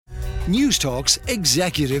News Talk's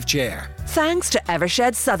Executive Chair. Thanks to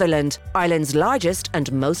Evershed Sutherland, Ireland's largest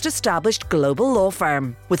and most established global law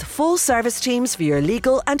firm, with full service teams for your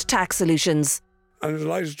legal and tax solutions. I'm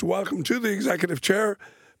delighted to welcome to the Executive Chair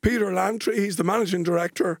Peter Lantry. He's the Managing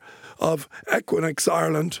Director of Equinix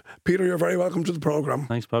Ireland. Peter, you're very welcome to the programme.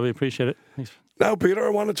 Thanks, Bobby. Appreciate it. Thanks. Now, Peter, I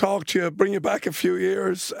want to talk to you, bring you back a few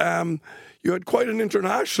years. You had quite an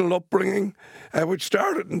international upbringing, which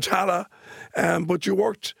started in Tala, but you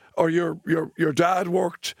worked, or your dad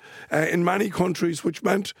worked in many countries, which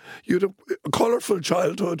meant you had a colourful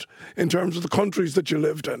childhood in terms of the countries that you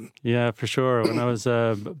lived in. Yeah, for sure. When I was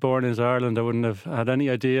born in Ireland, I wouldn't have had any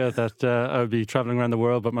idea that I would be travelling around the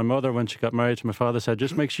world. But my mother, when she got married to my father, said,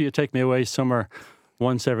 just make sure you take me away somewhere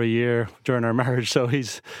once every year during our marriage. So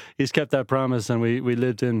he's kept that promise, and we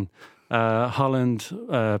lived in Holland,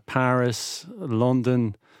 Paris,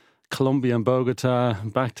 London, Colombia and Bogota,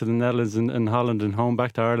 back to the Netherlands and Holland, and home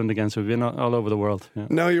back to Ireland again. So we've been all over the world. Yeah.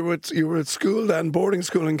 Now you were at school then, boarding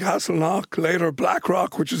school in Castleknock, later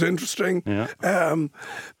Blackrock, which is interesting. Yeah.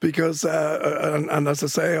 Because and as I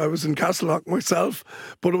say, I was in Castleknock myself,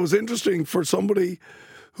 but it was interesting for somebody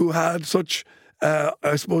who had such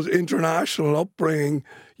I suppose international upbringing.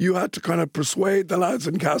 You had to kind of persuade the lads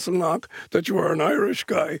in Castleknock that you were an Irish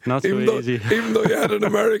guy. Not so easy. Even though you had an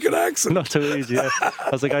American accent. Not so easy, yeah. I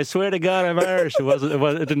was like, I swear to God, I'm Irish.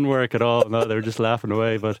 It didn't work at all. No, they were just laughing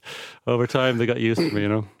away. But over time, they got used to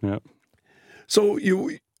me, Yeah. So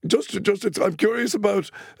I'm curious about,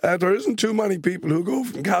 there isn't too many people who go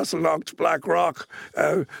from Castleknock to Blackrock.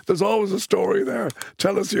 There's always a story there.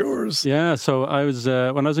 Tell us yours. Yeah, so I was,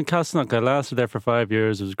 when I was in Castleknock, I lasted there for 5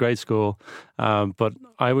 years. It was a great school. But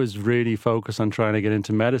I was really focused on trying to get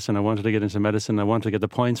into medicine. I wanted to get into medicine. I wanted to get the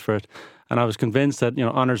points for it. And I was convinced that,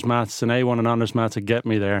 honours maths, an A1 in honours maths would get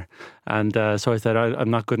me there. And so I said,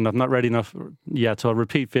 I'm not good enough, not ready enough yet. So I'll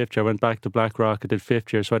repeat fifth year. I went back to Blackrock. I did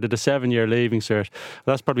fifth year. So I did a 7-year leaving cert.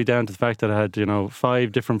 That's probably down to the fact that I had,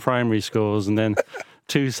 5 different primary schools and then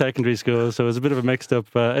 2 secondary schools, so it was a bit of a mixed up.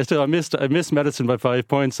 I missed medicine by 5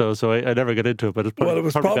 points, so I never got into it. But it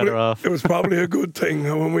was probably better off. It was probably a good thing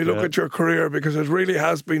when we look at your career, because it really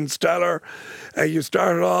has been stellar. You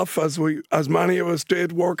started off, as many of us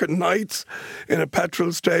did, working nights in a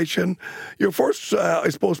petrol station. Your first, I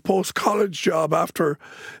suppose, post-college job after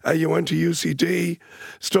you went to UCD,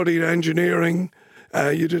 studied engineering.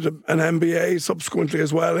 You did an MBA subsequently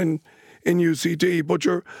as well in UCD, but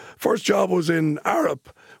your first job was in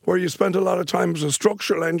Arup, where you spent a lot of time as a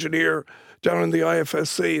structural engineer down in the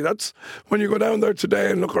IFSC. That's when you go down there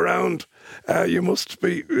today and look around, you must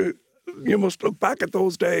look back at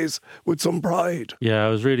those days with some pride. Yeah,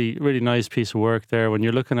 it was really, really nice piece of work there. When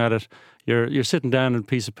you're looking at it, you're sitting down on a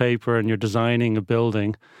piece of paper and you're designing a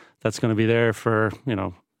building that's going to be there for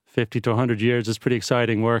 50 to 100 years. Is pretty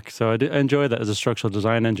exciting work. So I enjoy that as a structural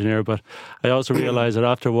design engineer, but I also realised that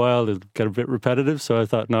after a while it'd get a bit repetitive. So I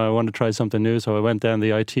thought, no, I want to try something new. So I went down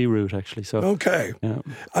the IT route, actually. So okay. Yeah.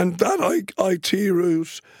 And that IT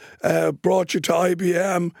route brought you to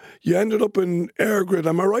IBM. You ended up in AirGrid.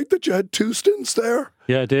 Am I right that you had 2 stints there?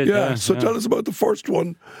 Yeah, I did. Yeah. So tell us about the first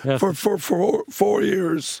one for 4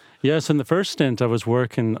 years. Yes, in the first stint I was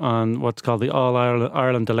working on what's called the All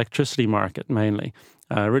Ireland electricity market mainly.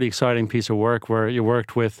 A really exciting piece of work where you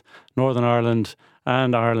worked with Northern Ireland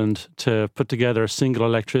and Ireland to put together a single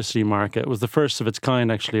electricity market. It was the first of its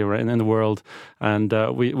kind, actually, in the world. And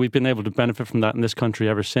we've been able to benefit from that in this country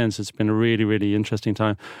ever since. It's been a really, really interesting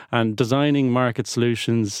time. And designing market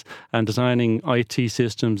solutions and designing IT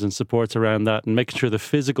systems and supports around that and making sure the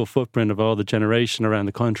physical footprint of all the generation around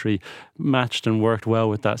the country matched and worked well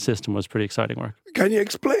with that system was pretty exciting work. Can you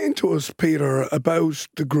explain to us, Peter, about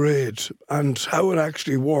the grid and how it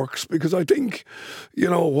actually works? Because I think,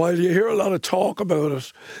 while you hear a lot of talk about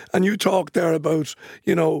it, and you talk there about,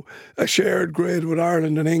 a shared grid with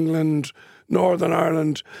Ireland and England, Northern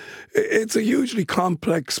Ireland, it's a hugely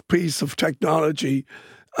complex piece of technology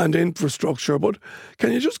and infrastructure. But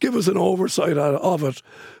can you just give us an oversight of it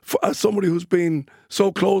as somebody who's been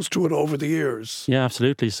so close to it over the years? Yeah,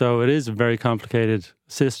 absolutely. So it is a very complicated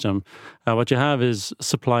system. What you have is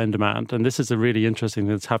supply and demand. And this is a really interesting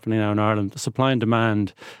thing that's happening now in Ireland. Supply and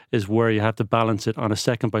demand is where you have to balance it on a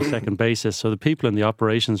second-by-second basis. So the people in the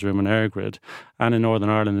operations room in AirGrid and in Northern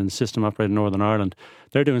Ireland and system operator in Northern Ireland,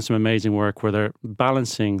 they're doing some amazing work where they're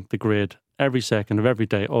balancing the grid every second of every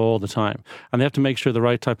day, all the time. And they have to make sure the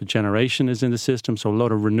right type of generation is in the system, so a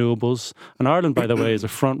lot of renewables. And Ireland, by the way, is a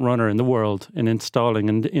front runner in the world in installing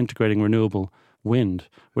and integrating renewable wind.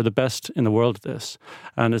 We're the best in the world at this.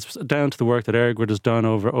 And it's down to the work that EirGrid has done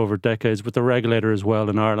over decades with the regulator as well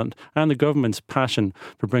in Ireland and the government's passion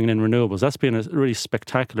for bringing in renewables. That's been a really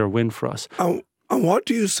spectacular win for us. And what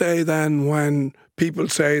do you say then when people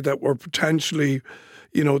say that we're potentially,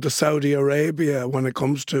 the Saudi Arabia when it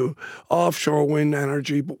comes to offshore wind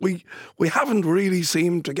energy, but we haven't really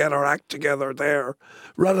seemed to get our act together there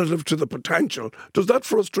relative to the potential. Does that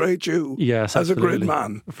frustrate you yes, as absolutely. a grid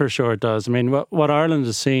man? For sure it does. I mean, what Ireland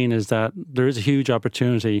has seen is that there is a huge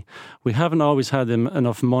opportunity. We haven't always had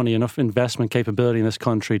enough money, enough investment capability in this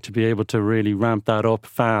country to be able to really ramp that up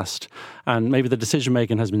fast. And maybe the decision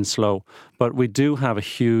making has been slow. But we do have a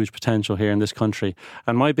huge potential here in this country.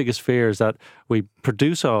 And my biggest fear is that we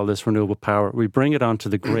produce all this renewable power, we bring it onto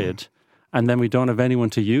the grid, and then we don't have anyone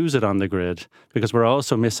to use it on the grid because we're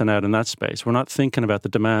also missing out in that space. We're not thinking about the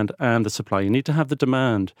demand and the supply. You need to have the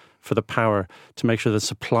demand for the power to make sure the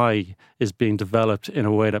supply is being developed in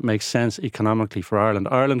a way that makes sense economically for Ireland.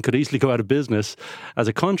 Ireland could easily go out of business as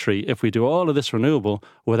a country if we do all of this renewable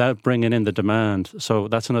without bringing in the demand. So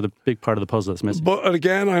that's another big part of the puzzle that's missing. But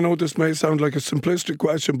again, I know this may sound like a simplistic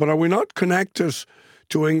question, but are we not connected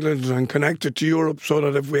to England and connected to Europe so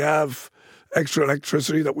that if we have extra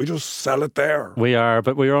electricity that we just sell it there? We are,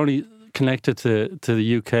 but we're only connected to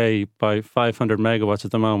the UK by 500 megawatts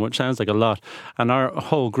at the moment, which sounds like a lot. And our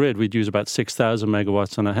whole grid, we'd use about 6,000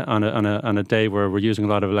 megawatts on a day where we're using a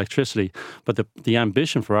lot of electricity. But the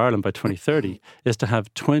ambition for Ireland by 2030 is to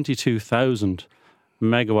have 22,000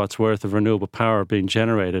 megawatts worth of renewable power being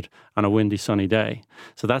generated on a windy, sunny day.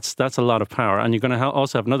 So that's a lot of power. And you're going to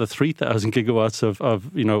also have another 3,000 gigawatts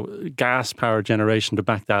of gas power generation to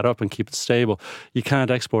back that up and keep it stable. You can't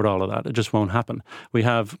export all of that. It just won't happen. We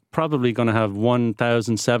have probably going to have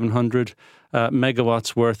 1,700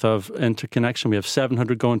 megawatts worth of interconnection. We have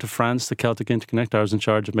 700 going to France, the Celtic Interconnect. I was in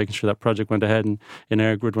charge of making sure that project went ahead in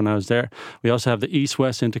EirGrid when I was there. We also have the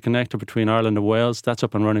East-West Interconnector between Ireland and Wales. That's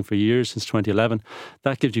up and running for years, since 2011.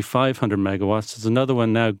 That gives you 500 megawatts. There's another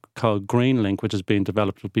one now called Greenlink, which is being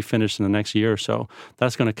developed. It'll be finished in the next year or so.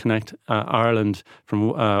 That's going to connect Ireland from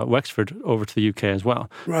Wexford over to the UK as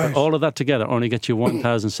well. Right. But all of that together only gets you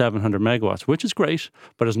 1,700 megawatts, which is great,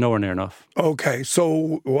 but it's nowhere near enough. Okay,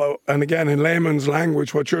 so, and again, in layman's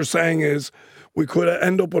language, what you're saying is we could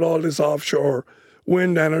end up with all this offshore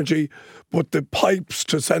wind energy, but the pipes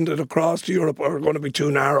to send it across to Europe are going to be too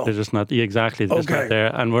narrow. They're just not, exactly, they're just not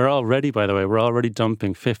there. And we're already, by the way,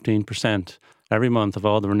 dumping 15% every month of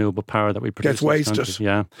all the renewable power that we produce. Gets wasted.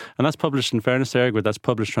 Yeah. And that's published, in fairness to EirGrid, that's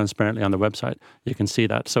published transparently on the website. You can see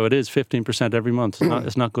that. So it is 15% every month.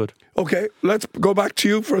 It's not good. Okay, let's go back to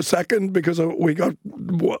you for a second because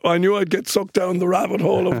I knew I'd get sucked down the rabbit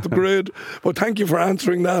hole of the grid, but thank you for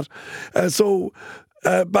answering that.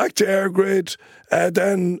 Back to EirGrid,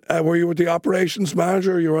 then where you were the operations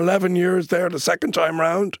manager, you were 11 years there the second time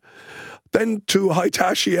round. Then to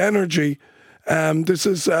Hitachi Energy. This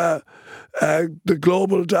is the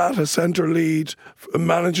global data center lead,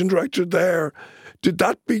 managing director there. Did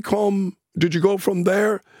you go from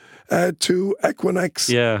there to Equinix?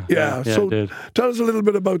 Yeah. So I did. Tell us a little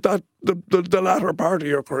bit about that, the latter part of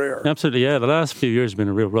your career. Absolutely, yeah. The last few years have been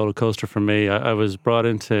a real roller coaster for me. I was brought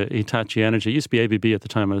into Hitachi Energy. It used to be ABB at the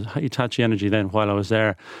time. I was Hitachi Energy then while I was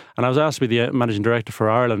there. And I was asked to be the managing director for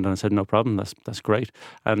Ireland, and I said, no problem, that's great.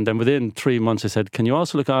 And then within 3 months, I said, can you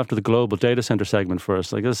also look after the global data center segment for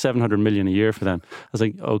us? Like, that's 700 million a year for them. I was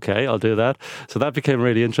like, okay, I'll do that. So that became a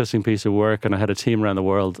really interesting piece of work, and I had a team around the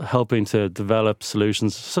world helping to develop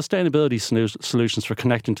solutions, sustainability solutions for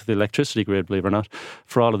connecting to the electricity grid, believe it or not,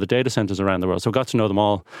 for all of the data centres around the world. So I got to know them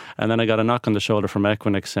all. And then I got a knock on the shoulder from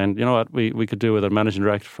Equinix saying, you know what, we could do with a managing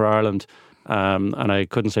director for Ireland. And I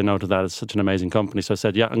couldn't say no to that. It's such an amazing company. So I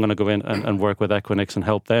said, yeah, I'm going to go in and work with Equinix and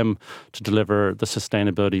help them to deliver the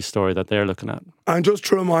sustainability story that they're looking at. And just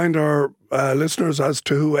to remind our listeners as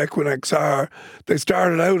to who Equinix are, they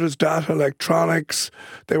started out as data electronics.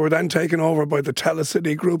 They were then taken over by the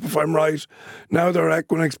Telecity Group, if I'm right. Now they're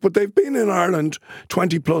Equinix, but they've been in Ireland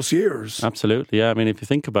 20 plus years. Absolutely, yeah. I mean, if you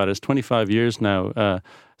think about it, it's 25 years now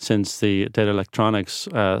since the data electronics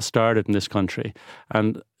started in this country.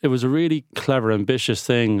 And it was a really clever, ambitious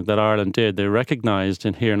thing that Ireland did. They recognised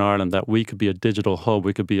here in Ireland that we could be a digital hub.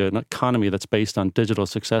 We could be an economy that's based on digital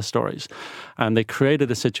success stories. And they created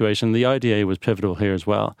a situation. The IDA was pivotal here as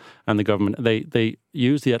well. And the government, they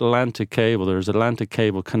used the Atlantic cable. There's Atlantic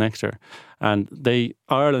cable connector. And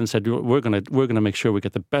Ireland said, we're going to make sure we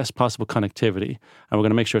get the best possible connectivity. And we're going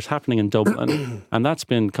to make sure it's happening in Dublin. And it's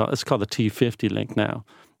called the T50 link now.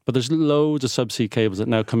 But there's loads of subsea cables that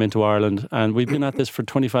now come into Ireland, and we've been at this for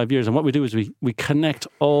 25 years. And what we do is we connect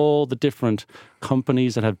all the different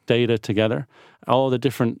companies that have data together, all the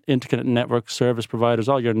different interconnect network service providers,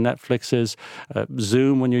 all your Netflixes,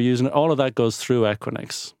 Zoom when you're using it, all of that goes through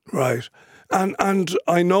Equinix. Right. And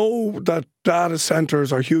I know that data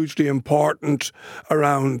centres are hugely important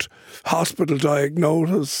around hospital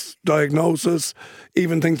diagnosis,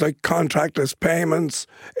 even things like contactless payments.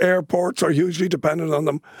 Airports are hugely dependent on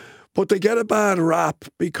them. But they get a bad rap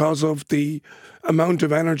because of the amount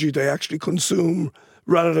of energy they actually consume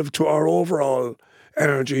relative to our overall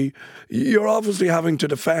energy. You're obviously having to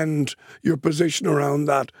defend your position around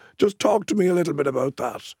that. Just talk to me a little bit about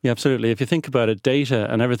that. Yeah, absolutely. If you think about it, data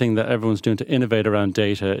and everything that everyone's doing to innovate around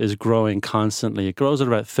data is growing constantly. It grows at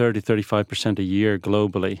about 30-35% a year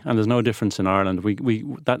globally, and there's no difference in Ireland. We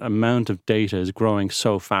that amount of data is growing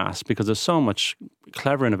so fast because there's so much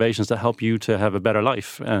clever innovations that help you to have a better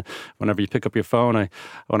life. Whenever you pick up your phone,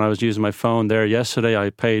 when I was using my phone there yesterday,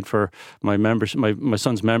 I paid for my membership, my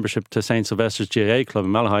son's membership to St. Sylvester's GAA Club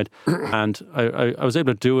in Malahide, and I was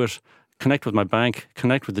able to do it, connect with my bank,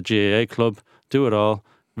 connect with the GAA Club, do it all,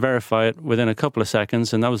 verify it within a couple of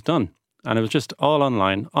seconds, and that was done. And it was just all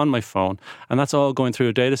online, on my phone, and that's all going through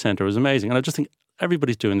a data centre. It was amazing. And I just think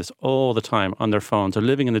everybody's doing this all the time on their phones. They're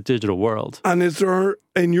living in a digital world. And is there,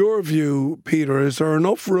 in your view, Peter, is there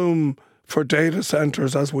enough room for data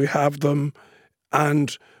centres as we have them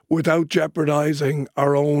and without jeopardising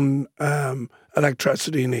our own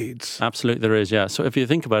electricity needs? Absolutely there is, yeah. So if you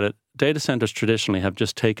think about it, data centres traditionally have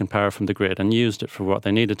just taken power from the grid and used it for what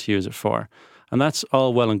they needed to use it for. And that's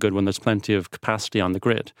all well and good when there's plenty of capacity on the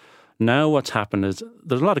grid. Now what's happened is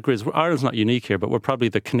there's a lot of grids. Ireland's not unique here, but we're probably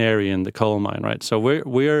the canary in the coal mine, right? So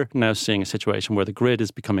we're now seeing a situation where the grid is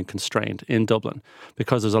becoming constrained in Dublin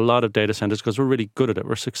because there's a lot of data centres because we're really good at it.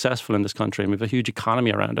 We're successful in this country and we have a huge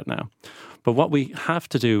economy around it now. But what we have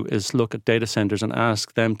to do is look at data centres and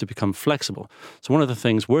ask them to become flexible. So one of the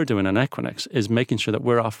things we're doing in Equinix is making sure that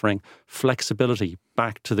we're offering flexibility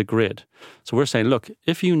back to the grid. So we're saying, look,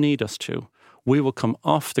 if you need us to, we will come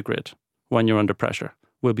off the grid when you're under pressure.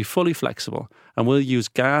 We'll be fully flexible and we'll use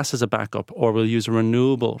gas as a backup or we'll use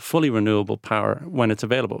fully renewable power when it's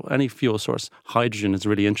available. Any fuel source, hydrogen is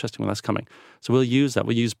really interesting when that's coming. So we'll use that.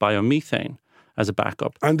 We'll use biomethane as a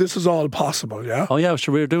backup. And this is all possible, yeah? Oh yeah,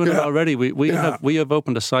 sure, we're doing it already. We have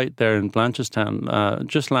opened a site there in Blanchardstown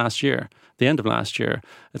just last year, the end of last year.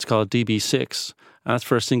 It's called DB6. And that's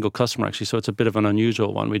for a single customer actually, so it's a bit of an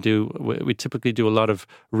unusual one. We typically do a lot of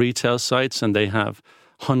retail sites and they have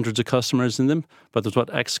hundreds of customers in them, but there's what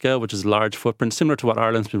xScale, which is large footprint, similar to what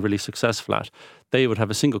Ireland's been really successful at. They would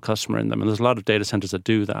have a single customer in them, and there's a lot of data centres that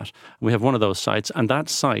do that. We have one of those sites, and that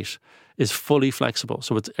site is fully flexible.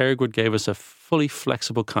 So EirGrid gave us a fully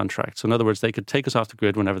flexible contract. So in other words, they could take us off the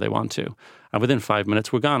grid whenever they want to. And within 5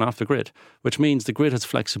 minutes, we're gone off the grid, which means the grid has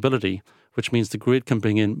flexibility, which means the grid can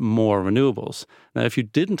bring in more renewables. Now, if you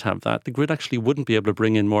didn't have that, the grid actually wouldn't be able to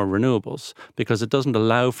bring in more renewables because it doesn't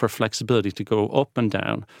allow for flexibility to go up and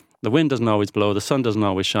down. The wind doesn't always blow, the sun doesn't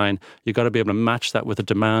always shine. You've got to be able to match that with the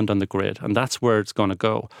demand on the grid, and that's where it's going to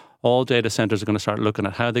go. All data centres are going to start looking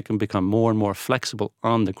at how they can become more and more flexible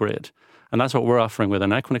on the grid. And that's what we're offering with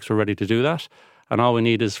an Equinix. We're ready to do that. And all we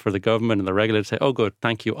need is for the government and the regulator to say, oh, good,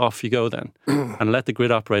 thank you, off you go then. And let the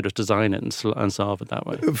grid operators design it and solve it that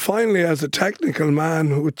way. Finally, as a technical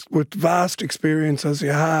man with vast experience as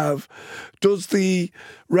you have, does the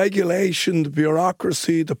regulation, the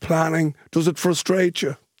bureaucracy, the planning, does it frustrate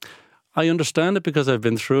you? I understand it because I've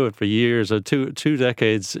been through it for years. Two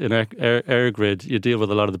decades in EirGrid, you deal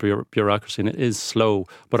with a lot of the bureaucracy and it is slow.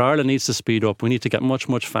 But Ireland needs to speed up. We need to get much,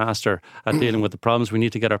 much faster at dealing with the problems. We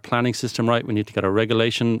need to get our planning system right. We need to get our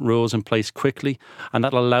regulation rules in place quickly. And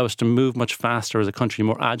that'll allow us to move much faster as a country,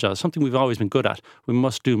 more agile, something we've always been good at. We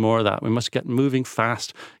must do more of that. We must get moving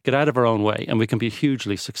fast, get out of our own way, and we can be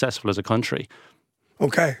hugely successful as a country.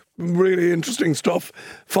 Okay, really interesting stuff.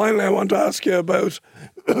 Finally, I want to ask you about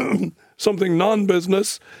something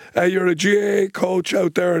non-business. You're a GAA coach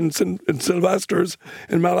out there in Sylvester's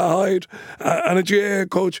in Malahide, and a GAA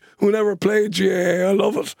coach who never played GAA. I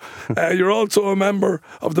love it. You're also a member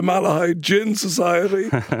of the Malahide Gin Society,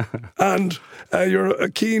 and you're a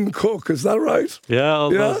keen cook. Is that right?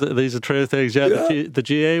 Yeah, these are true things. Yeah. The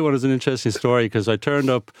GAA one is an interesting story because I turned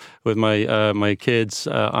up with my kids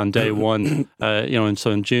on day one,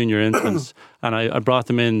 in junior infants. And I brought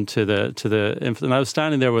them into the and I was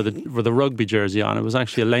standing there with a rugby jersey on. It was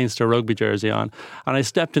actually a Leinster rugby jersey on. And I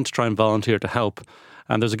stepped in to try and volunteer to help.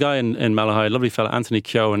 And there's a guy in Malahide, a lovely fella, Anthony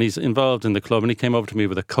Keogh, and he's involved in the club. And he came over to me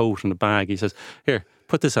with a coat and a bag. He says, "Here,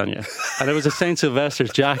 put this on you. And it was a St.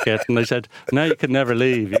 Sylvester's jacket. And they said, now you can never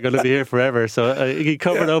leave. You're going to be here forever. So he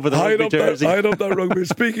covered over the rugby jersey. Hide up that rugby.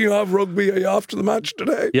 Speaking of rugby, are you off to the match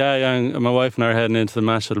today? Yeah. And my wife and I are heading into the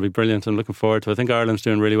match. It'll be brilliant. I'm looking forward to it. I think Ireland's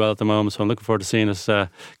doing really well at the moment. So I'm looking forward to seeing us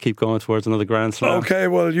keep going towards another Grand Slam. Okay,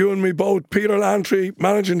 well, you and me both. Peter Lantry,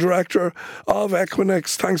 Managing Director of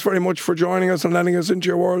Equinix. Thanks very much for joining us and letting us into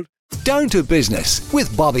your world. Down to Business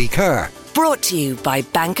with Bobby Kerr. Brought to you by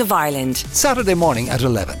Bank of Ireland. Saturday morning at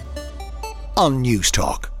 11 on News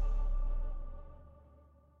Talk.